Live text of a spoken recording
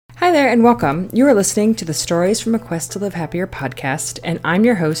Hi there and welcome. You are listening to the Stories from a Quest to Live Happier podcast, and I'm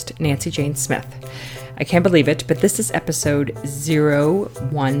your host, Nancy Jane Smith. I can't believe it, but this is episode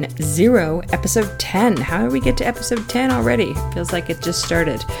 010, episode 10. How did we get to episode 10 already? Feels like it just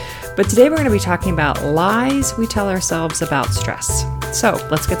started. But today we're going to be talking about lies we tell ourselves about stress. So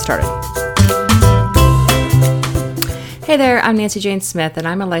let's get started. Hey there, I'm Nancy Jane Smith, and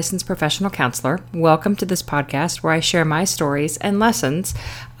I'm a licensed professional counselor. Welcome to this podcast where I share my stories and lessons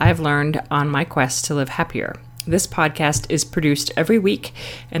I've learned on my quest to live happier. This podcast is produced every week,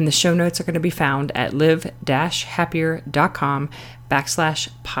 and the show notes are going to be found at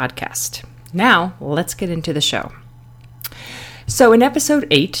live-happier.com/podcast. Now, let's get into the show. So in episode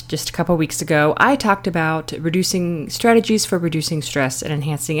 8, just a couple weeks ago, I talked about strategies for reducing stress and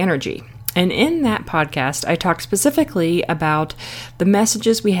enhancing energy. And in that podcast, I talked specifically about the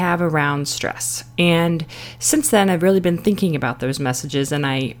messages we have around stress. And since then, I've really been thinking about those messages, and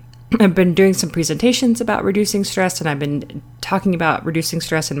I've been doing some presentations about reducing stress, and I've been talking about reducing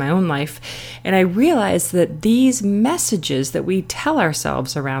stress in my own life. And I realized that these messages that we tell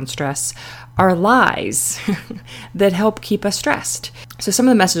ourselves around stress are lies that help keep us stressed. So some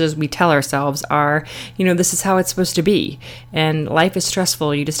of the messages we tell ourselves are, this is how it's supposed to be, and life is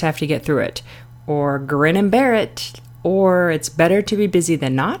stressful, you just have to get through it, or grin and bear it, or it's better to be busy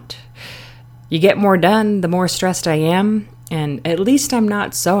than not. You get more done the more stressed I am, and at least I'm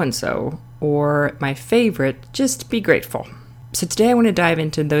not so-and-so, or my favorite, just be grateful. So today I want to dive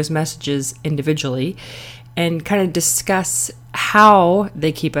into those messages individually and kind of discuss how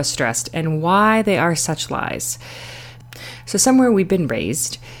they keep us stressed and why they are such lies. So somewhere we've been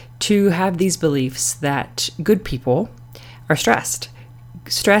raised to have these beliefs that good people are stressed.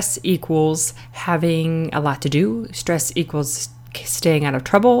 Stress equals having a lot to do. Stress equals staying out of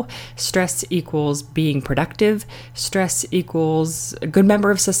trouble. Stress equals being productive. Stress equals a good member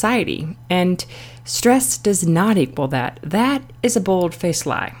of society. And stress does not equal that. That is a bold-faced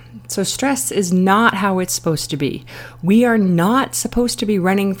lie. So stress is not how it's supposed to be. We are not supposed to be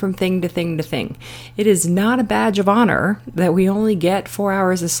running from thing to thing to thing. It is not a badge of honor that we only get 4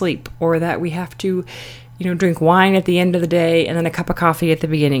 hours of sleep, or that we have to, drink wine at the end of the day and then a cup of coffee at the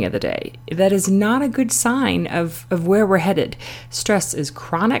beginning of the day. That is not a good sign of where we're headed. Stress is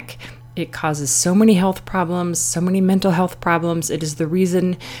chronic. It causes so many health problems, so many mental health problems. It is the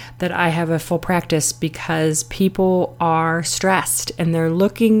reason that I have a full practice, because people are stressed and they're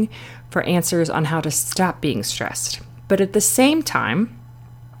looking for answers on how to stop being stressed. But at the same time,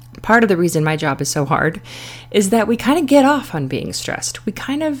 part of the reason my job is so hard is that we kind of get off on being stressed. We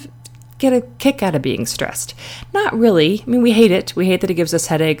kind of get a kick out of being stressed. Not really. We hate it. We hate that it gives us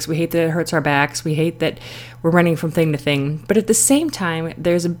headaches. We hate that it hurts our backs. We hate that we're running from thing to thing. But at the same time,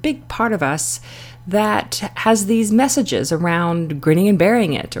 there's a big part of us that has these messages around grinning and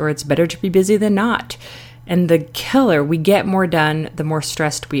bearing it, or it's better to be busy than not. And the killer, we get more done the more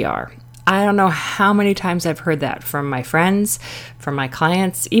stressed we are. I don't know how many times I've heard that from my friends, from my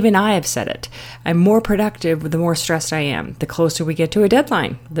clients. Even I have said it. I'm more productive the more stressed I am. The closer we get to a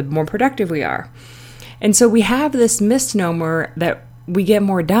deadline, the more productive we are. And so we have this misnomer that we get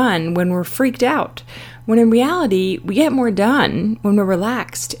more done when we're freaked out, when in reality, we get more done when we're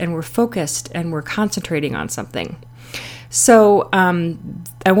relaxed and we're focused and we're concentrating on something. So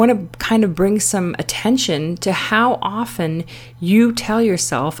I want to kind of bring some attention to how often you tell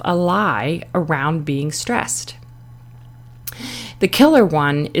yourself a lie around being stressed. The killer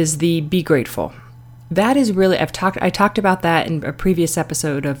one is the be grateful. That is really, I talked about that in a previous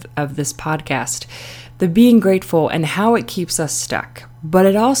episode of this podcast, the being grateful and how it keeps us stuck, but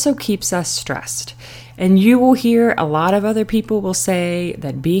it also keeps us stressed. And you will hear a lot of other people will say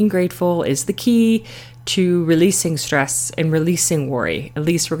that being grateful is the key to releasing stress and releasing worry. At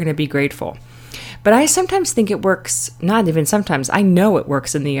least we're going to be grateful. But I sometimes think it works, not even sometimes, I know it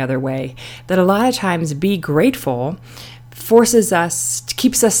works in the other way, that a lot of times be grateful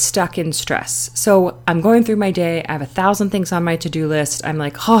keeps us stuck in stress. So I'm going through my day. I have 1,000 things on my to-do list. I'm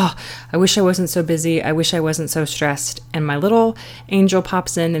like, I wish I wasn't so busy. I wish I wasn't so stressed. And my little angel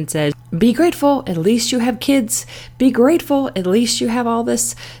pops in and says, be grateful. At least you have kids. Be grateful. At least you have all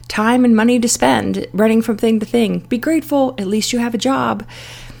this time and money to spend running from thing to thing. Be grateful. At least you have a job.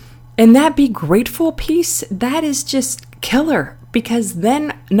 And that be grateful piece, that is just killer. Because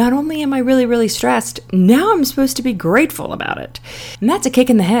then not only am I really, really stressed, now I'm supposed to be grateful about it. And that's a kick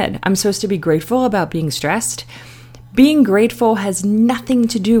in the head. I'm supposed to be grateful about being stressed. Being grateful has nothing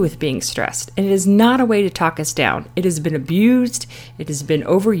to do with being stressed. And it is not a way to talk us down. It has been abused. It has been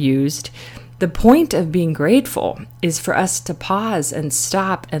overused. The point of being grateful is for us to pause and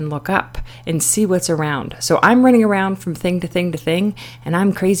stop and look up and see what's around. So I'm running around from thing to thing to thing, and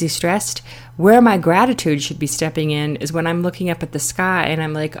I'm crazy stressed. Where my gratitude should be stepping in is when I'm looking up at the sky and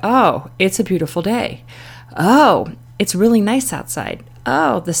I'm like, oh, it's a beautiful day. Oh, it's really nice outside.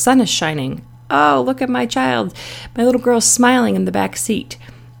 Oh, the sun is shining. Oh, look at my child. My little girl's smiling in the back seat.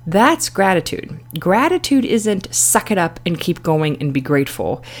 That's gratitude. Gratitude isn't suck it up and keep going and be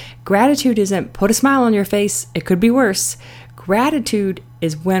grateful. Gratitude isn't put a smile on your face. It could be worse. Gratitude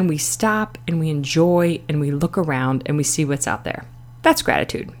is when we stop and we enjoy and we look around and we see what's out there. That's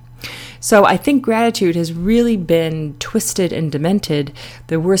gratitude. So I think gratitude has really been twisted and demented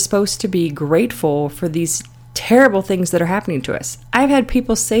that we're supposed to be grateful for these terrible things that are happening to us. I've had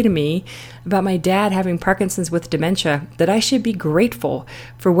people say to me about my dad having Parkinson's with dementia that I should be grateful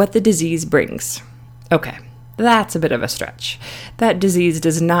for what the disease brings. Okay, that's a bit of a stretch. That disease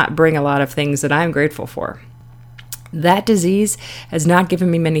does not bring a lot of things that I'm grateful for. That disease has not given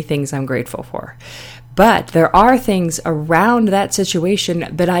me many things I'm grateful for. But there are things around that situation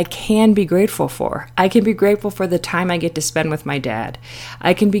that I can be grateful for. I can be grateful for the time I get to spend with my dad.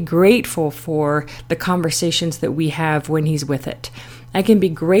 I can be grateful for the conversations that we have when he's with it. I can be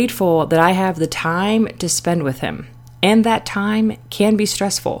grateful that I have the time to spend with him. And that time can be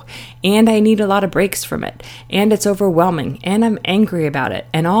stressful. And I need a lot of breaks from it. And it's overwhelming. And I'm angry about it.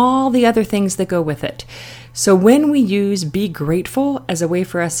 And all the other things that go with it. So when we use be grateful as a way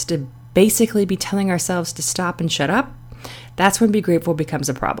for us to basically be telling ourselves to stop and shut up, that's when be grateful becomes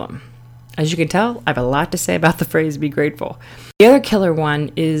a problem. As you can tell, I have a lot to say about the phrase be grateful. The other killer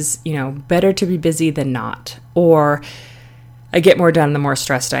one is, better to be busy than not, or I get more done the more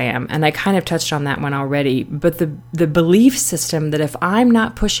stressed I am. And I kind of touched on that one already, but the belief system that if I'm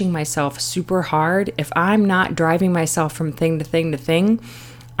not pushing myself super hard, if I'm not driving myself from thing to thing to thing,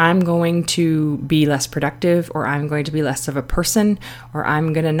 I'm going to be less productive, or I'm going to be less of a person, or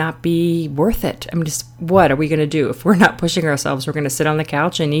I'm going to not be worth it. What are we going to do? If we're not pushing ourselves, we're going to sit on the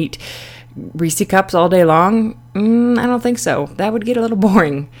couch and eat Reese cups all day long? I don't think so. That would get a little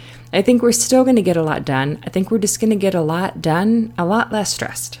boring. I think we're still going to get a lot done. I think we're just going to get a lot done, a lot less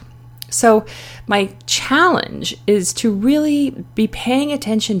stressed. So my challenge is to really be paying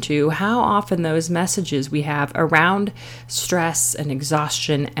attention to how often those messages we have around stress and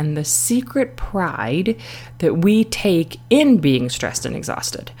exhaustion and the secret pride that we take in being stressed and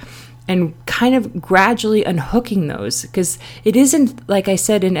exhausted, and kind of gradually unhooking those, because it isn't, like I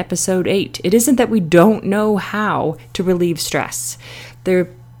said in episode 8, it isn't that we don't know how to relieve stress.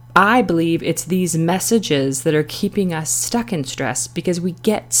 I believe it's these messages that are keeping us stuck in stress because we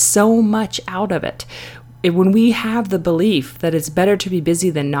get so much out of it. When we have the belief that it's better to be busy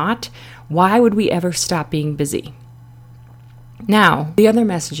than not, why would we ever stop being busy? Now, the other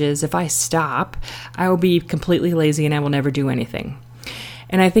message is if I stop, I will be completely lazy and I will never do anything.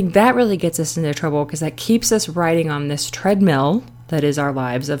 And I think that really gets us into trouble because that keeps us riding on this treadmill that is our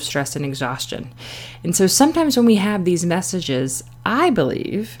lives of stress and exhaustion. And so sometimes when we have these messages, I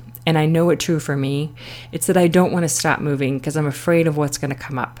believe, and I know it's true for me, it's that I don't want to stop moving because I'm afraid of what's going to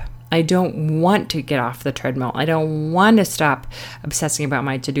come up. I don't want to get off the treadmill. I don't want to stop obsessing about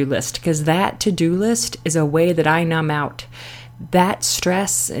my to-do list, because that to-do list is a way that I numb out. That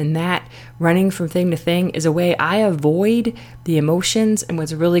stress and that running from thing to thing is a way I avoid the emotions and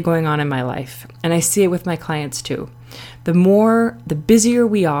what's really going on in my life. And I see it with my clients too. The busier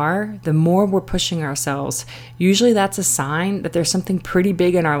we are, the more we're pushing ourselves. Usually that's a sign that there's something pretty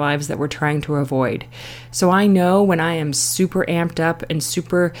big in our lives that we're trying to avoid. So I know when I am super amped up and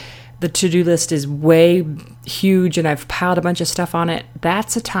the to-do list is way huge and I've piled a bunch of stuff on it,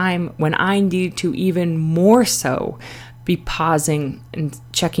 that's a time when I need to even more so be pausing and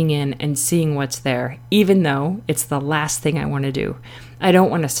checking in and seeing what's there, even though it's the last thing I want to do. I don't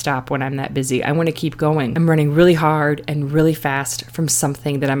want to stop when I'm that busy. I want to keep going. I'm running really hard and really fast from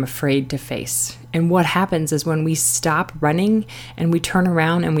something that I'm afraid to face. And what happens is when we stop running and we turn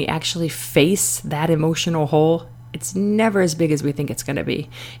around and we actually face that emotional hole, it's never as big as we think it's going to be.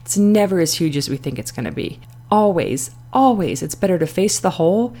 It's never as huge as we think it's going to be. Always, it's better to face the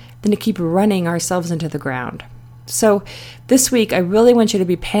hole than to keep running ourselves into the ground. So this week, I really want you to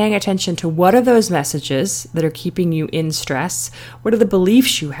be paying attention to what are those messages that are keeping you in stress? What are the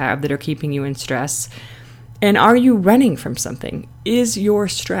beliefs you have that are keeping you in stress? And are you running from something? Is your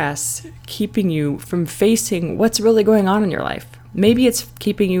stress keeping you from facing what's really going on in your life? Maybe it's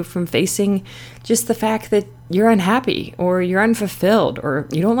keeping you from facing just the fact that you're unhappy or you're unfulfilled or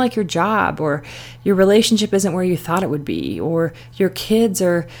you don't like your job or your relationship isn't where you thought it would be, or your kids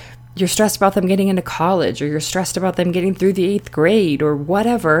you're stressed about them getting into college, or you're stressed about them getting through the 8th grade, or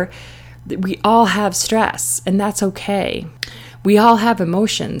whatever. We all have stress, and that's okay. We all have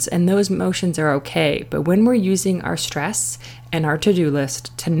emotions, and those emotions are okay. But when we're using our stress and our to-do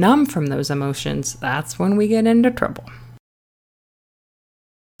list to numb from those emotions, that's when we get into trouble.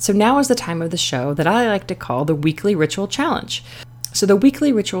 So now is the time of the show that I like to call the Weekly Ritual Challenge. So the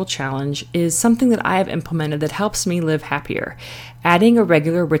Weekly Ritual Challenge is something that I have implemented that helps me live happier. Adding a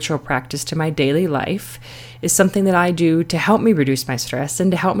regular ritual practice to my daily life is something that I do to help me reduce my stress and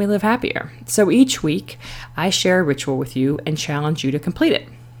to help me live happier. So each week, I share a ritual with you and challenge you to complete it.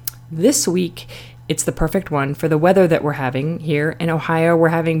 This week, it's the perfect one for the weather that we're having here in Ohio. We're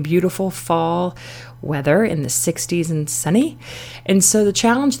having beautiful fall weather in the 60s and sunny. And so the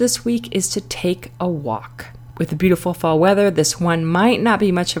challenge this week is to take a walk. With the beautiful fall weather, this one might not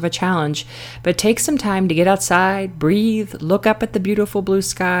be much of a challenge, but take some time to get outside, breathe, look up at the beautiful blue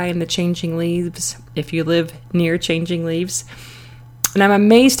sky and the changing leaves, if you live near changing leaves. And I'm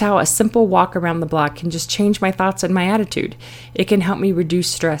amazed how a simple walk around the block can just change my thoughts and my attitude. It can help me reduce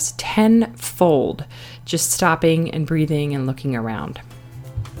stress tenfold, just stopping and breathing and looking around.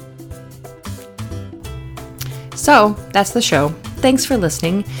 So, that's the show. Thanks for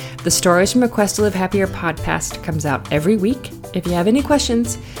listening. The Stories from a Quest to Live Happier podcast comes out every week. If you have any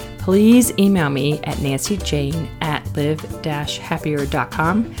questions, please email me at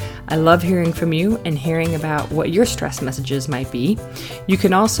nancykjane@live-happier.com. I love hearing from you and hearing about what your stress messages might be. You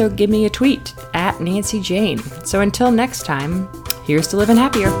can also give me a tweet at Nancy Jane. So until next time, here's to living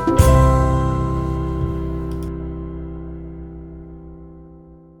happier.